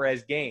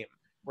Gleyber-Torres game,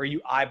 where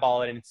you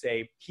eyeball it and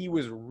say, he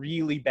was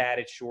really bad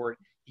at short,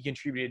 he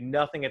contributed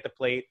nothing at the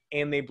plate,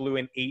 and they blew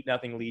an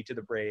 8-0 lead to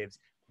the Braves.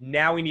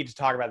 Now we need to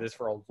talk about this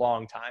for a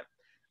long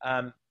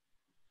time.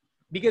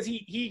 Because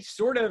he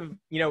sort of,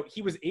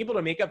 he was able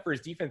to make up for his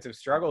defensive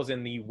struggles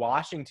in the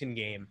Washington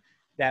game.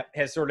 That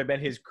has sort of been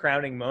his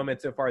crowning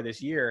moment so far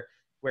this year,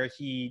 where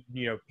he,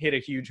 hit a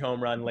huge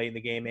home run late in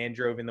the game and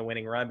drove in the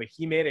winning run. But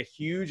he made a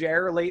huge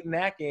error late in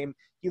that game.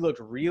 He looked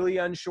really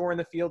unsure in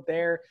the field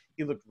there.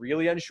 He looked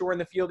really unsure in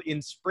the field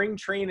in spring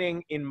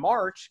training in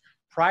March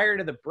prior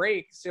to the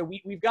break. So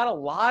we've got a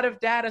lot of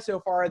data so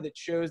far that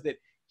shows that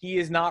he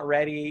is not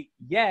ready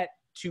yet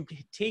to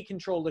take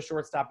control of the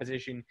shortstop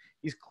position.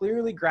 He's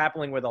clearly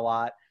grappling with a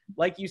lot.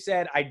 Like you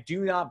said, I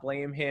do not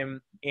blame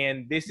him,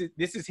 and this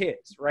is his,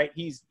 right?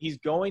 He's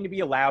going to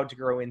be allowed to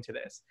grow into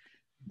this.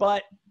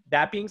 But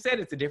that being said,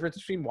 it's the difference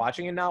between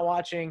watching and not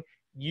watching.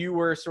 You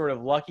were sort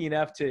of lucky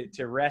enough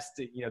to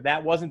rest.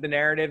 That wasn't the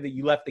narrative that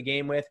you left the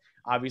game with.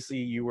 Obviously,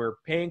 you were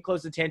paying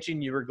close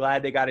attention. You were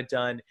glad they got it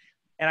done.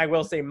 And I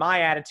will say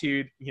my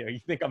attitude, you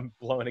think I'm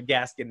blowing a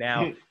gasket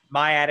now.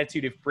 My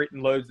attitude, if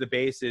Britton loads the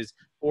bases,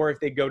 or if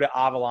they go to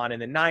Avalon in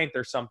the 9th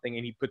or something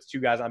and he puts 2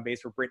 guys on base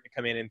for Britton to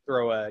come in and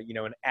throw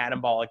an atom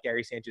ball at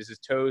Gary Sanchez's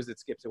toes that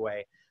skips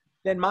away,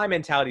 then my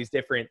mentality is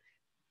different.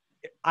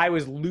 I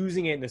was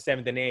losing it in the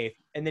 7th and 8th.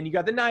 And then you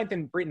got the 9th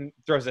and Britton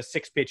throws a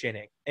 6-pitch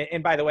inning.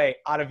 And by the way,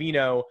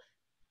 Ottavino,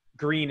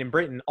 Green, and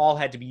Britton all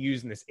had to be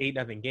used in this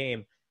 8-0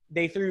 game.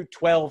 They threw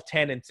 12,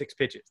 10, and 6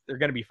 pitches. They're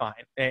going to be fine.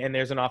 And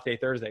there's an off day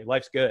Thursday.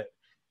 Life's good.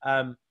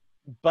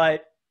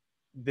 But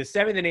the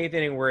 7th and 8th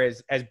inning were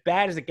as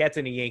bad as it gets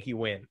in a Yankee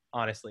win,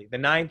 honestly. The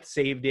 9th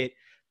saved it,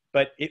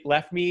 but it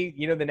left me,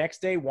 the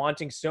next day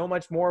wanting so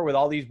much more with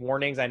all these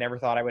warnings I never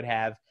thought I would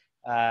have.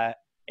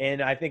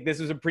 And I think this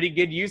was a pretty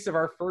good use of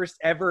our first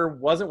ever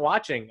wasn't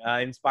watching,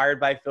 inspired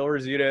by Phil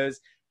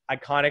Rizzuto's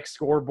iconic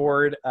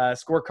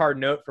scorecard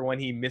note for when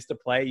he missed a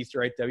play. He used to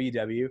write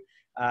WW.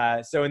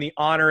 So in the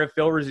honor of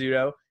Phil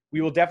Rizzuto,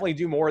 we will definitely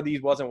do more of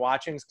these wasn't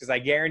watchings, because I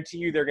guarantee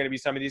you there are going to be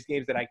some of these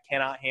games that I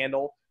cannot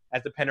handle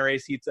as the pennant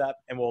race heats up,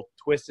 and we'll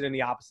twist it in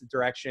the opposite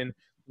direction.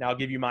 And I'll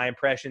give you my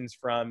impressions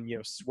from,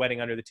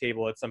 sweating under the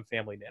table at some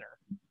family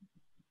dinner.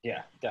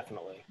 Yeah,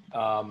 definitely.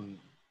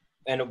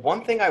 And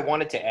one thing I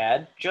wanted to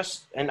add,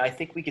 and I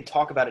think we could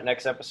talk about it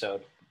next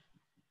episode,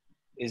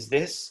 is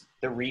this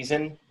the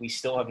reason we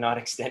still have not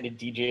extended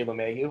DJ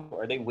LeMahieu?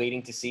 Are they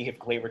waiting to see if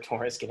Gleyber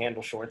Torres can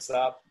handle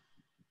shortstop?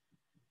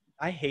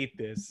 I hate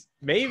this.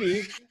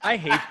 Maybe. I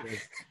hate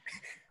this.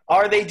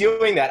 Are they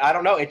doing that? I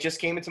don't know. It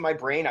just came into my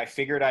brain. I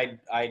figured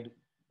I'd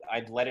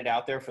let it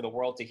out there for the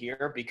world to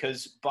hear,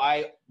 because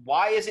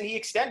why isn't he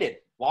extended?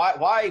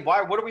 Why?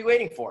 What are we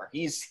waiting for?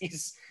 He's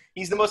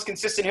the most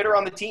consistent hitter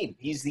on the team.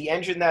 He's the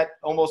engine that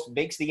almost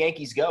makes the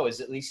Yankees go.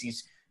 At least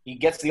he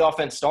gets the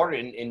offense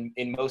started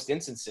in most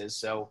instances.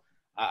 So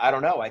I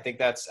don't know. I think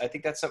that's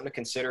something to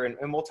consider,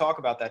 and we'll talk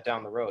about that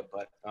down the road.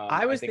 But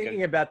I was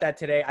thinking about that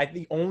today.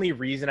 The only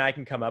reason I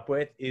can come up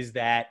with is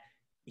that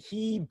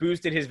he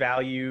boosted his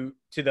value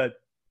to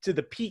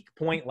the peak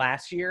point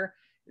last year.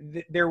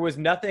 There was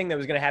nothing that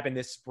was going to happen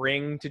this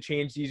spring to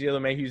change DJ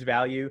LeMahieu's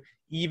value.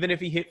 Even if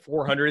he hit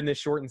 400 in this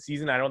shortened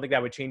season, I don't think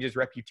that would change his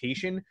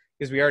reputation,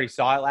 because we already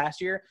saw it last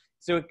year.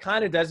 So it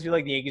kind of does feel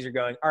like the Yankees are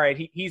going, all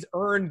right, he's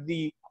earned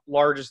the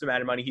largest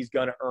amount of money he's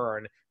going to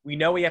earn. We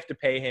know we have to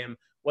pay him.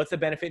 What's the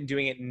benefit in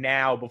doing it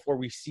now before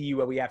we see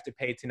what we have to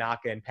pay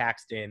Tanaka and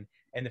Paxton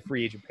and the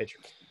free agent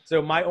pitchers?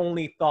 So my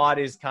only thought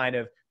is kind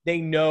of, they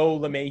know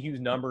LeMahieu's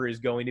number is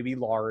going to be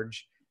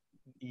large,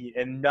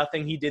 and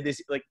nothing he did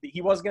this, like,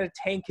 he wasn't going to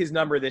tank his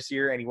number this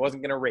year, and he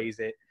wasn't going to raise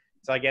it.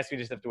 So I guess we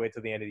just have to wait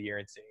till the end of the year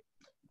and see.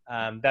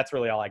 That's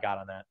really all I got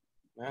on that.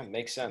 Yeah,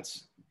 makes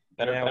sense.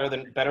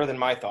 Better than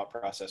my thought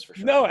process, for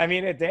sure. No, I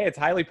mean, it's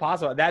highly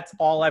possible. That's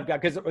all I've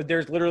got, because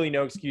there's literally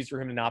no excuse for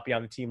him to not be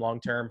on the team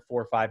long term,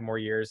 4 or 5 more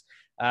years.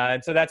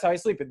 And so that's how I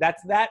sleep. But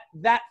that's that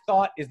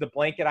thought is the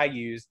blanket I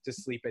use to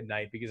sleep at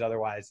night, because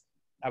otherwise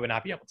I would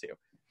not be able to.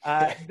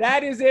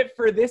 That is it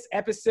for this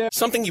episode.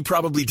 Something you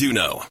probably do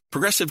know.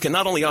 Progressive can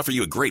not only offer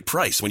you a great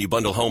price when you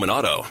bundle home and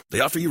auto,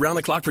 they offer you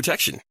round-the-clock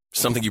protection.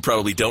 Something you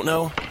probably don't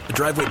know? A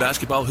driveway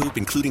basketball hoop,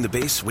 including the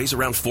base, weighs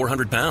around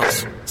 400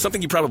 pounds.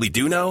 Something you probably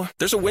do know?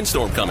 There's a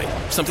windstorm coming.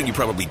 Something you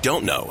probably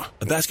don't know?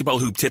 A basketball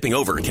hoop tipping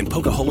over can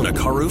poke a hole in a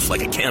car roof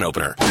like a can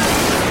opener.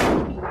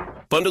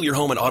 Bundle your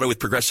home and auto with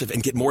Progressive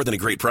and get more than a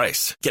great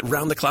price. Get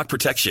round-the-clock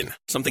protection.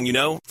 Something you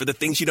know for the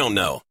things you don't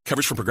know.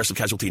 Coverage from Progressive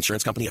Casualty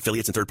Insurance Company,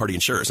 affiliates, and third-party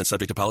insurers, and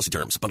subject to policy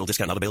terms. Bundle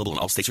discount not available in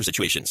all states or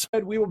situations.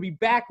 We will be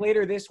back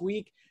later this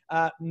week.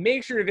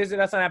 Make sure to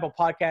visit us on Apple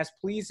Podcasts.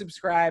 Please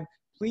subscribe.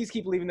 Please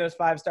keep leaving those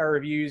 5-star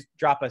reviews.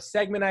 Drop us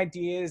segment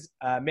ideas,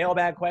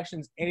 mailbag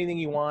questions, anything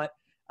you want.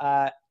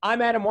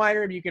 I'm Adam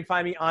Weinrib. You can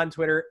find me on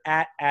Twitter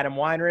at Adam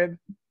Weinrib.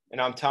 And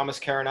I'm Thomas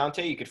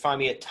Carinante. You can find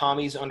me at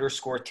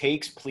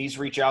Tommy's_takes. Please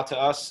reach out to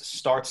us.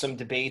 Start some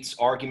debates,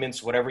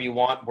 arguments, whatever you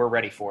want. We're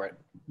ready for it.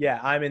 Yeah,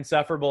 I'm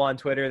insufferable on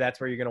Twitter. That's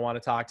where you're going to want to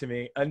talk to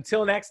me.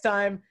 Until next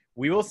time,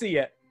 we will see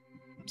you.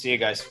 See you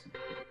guys.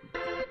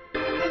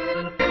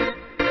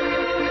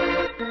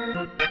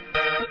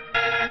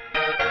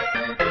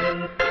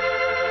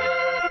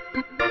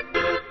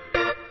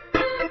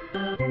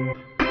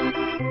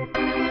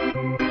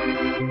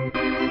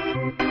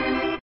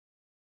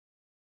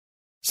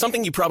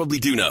 Something you probably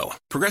do know.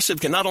 Progressive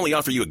can not only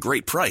offer you a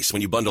great price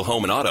when you bundle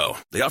home and auto,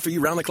 they offer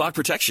you round-the-clock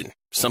protection.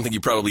 Something you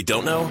probably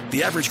don't know?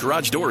 The average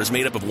garage door is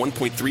made up of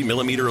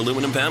 1.3-millimeter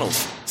aluminum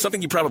panels.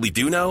 Something you probably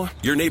do know?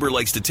 Your neighbor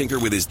likes to tinker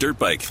with his dirt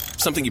bike.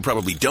 Something you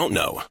probably don't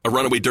know? A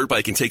runaway dirt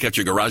bike can take out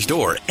your garage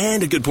door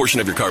and a good portion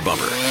of your car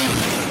bumper.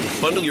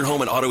 Bundle your home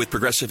and auto with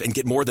Progressive and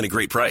get more than a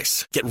great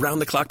price. Get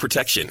round-the-clock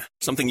protection.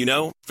 Something you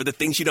know for the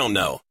things you don't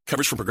know.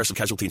 Coverage from Progressive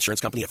Casualty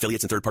Insurance Company,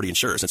 affiliates, and third-party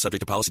insurers, and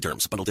subject to policy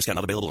terms. Bundle discount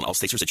not available in all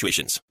states or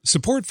situations.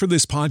 Support for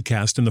this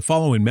podcast and the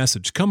following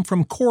message come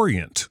from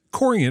Corient.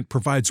 Corient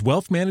provides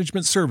wealth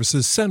management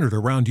services centered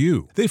around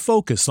you. They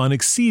focus on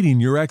exceeding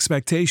your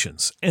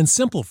expectations and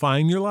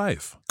simplifying your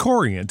life.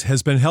 Corient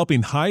has been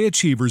helping high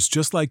achievers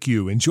just like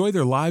you enjoy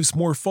their lives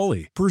more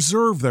fully,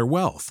 preserve their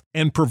wealth,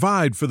 and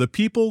provide for the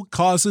people,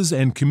 causes,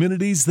 and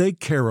communities they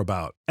care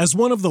about. As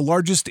one of the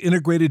largest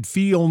integrated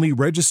fee-only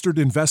registered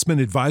investment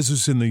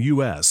advisors in the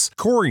U.S.,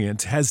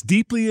 Corient has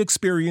deeply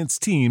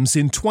experienced teams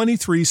in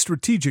 23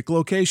 strategic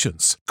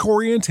locations.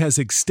 Corient has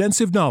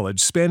extensive knowledge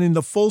spanning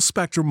the full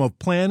spectrum of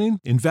planning,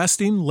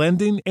 investing,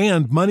 lending,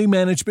 and money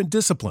management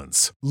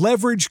disciplines.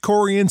 Leverage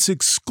Corient's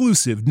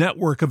exclusive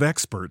network of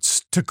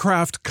experts to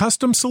craft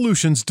custom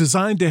solutions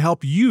designed to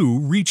help you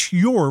reach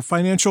your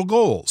financial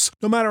goals,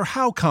 no matter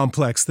how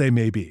complex they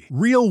may be.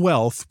 Real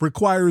wealth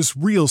requires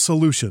real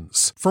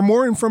solutions. For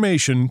more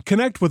information,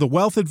 connect with a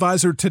wealth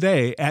advisor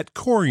today at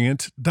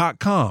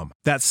Corient.com.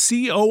 That's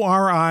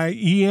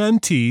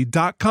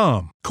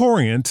Corient.com.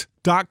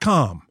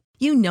 Corient.com.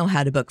 You know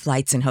how to book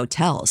flights and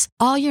hotels.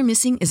 All you're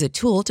missing is a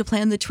tool to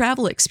plan the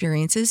travel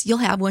experiences you'll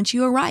have once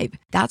you arrive.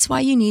 That's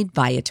why you need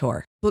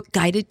Viator. Book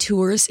guided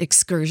tours,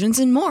 excursions,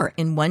 and more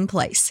in one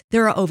place.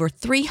 There are over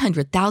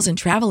 300,000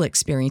 travel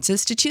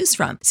experiences to choose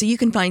from, so you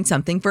can find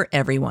something for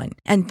everyone.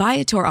 And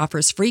Viator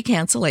offers free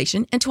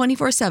cancellation and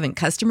 24/7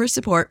 customer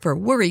support for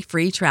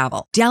worry-free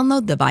travel.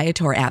 Download the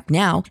Viator app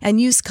now and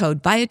use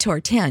code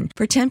Viator10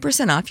 for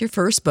 10% off your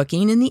first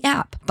booking in the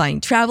app.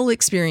 Find travel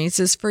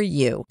experiences for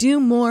you. Do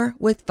more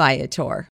with Viator.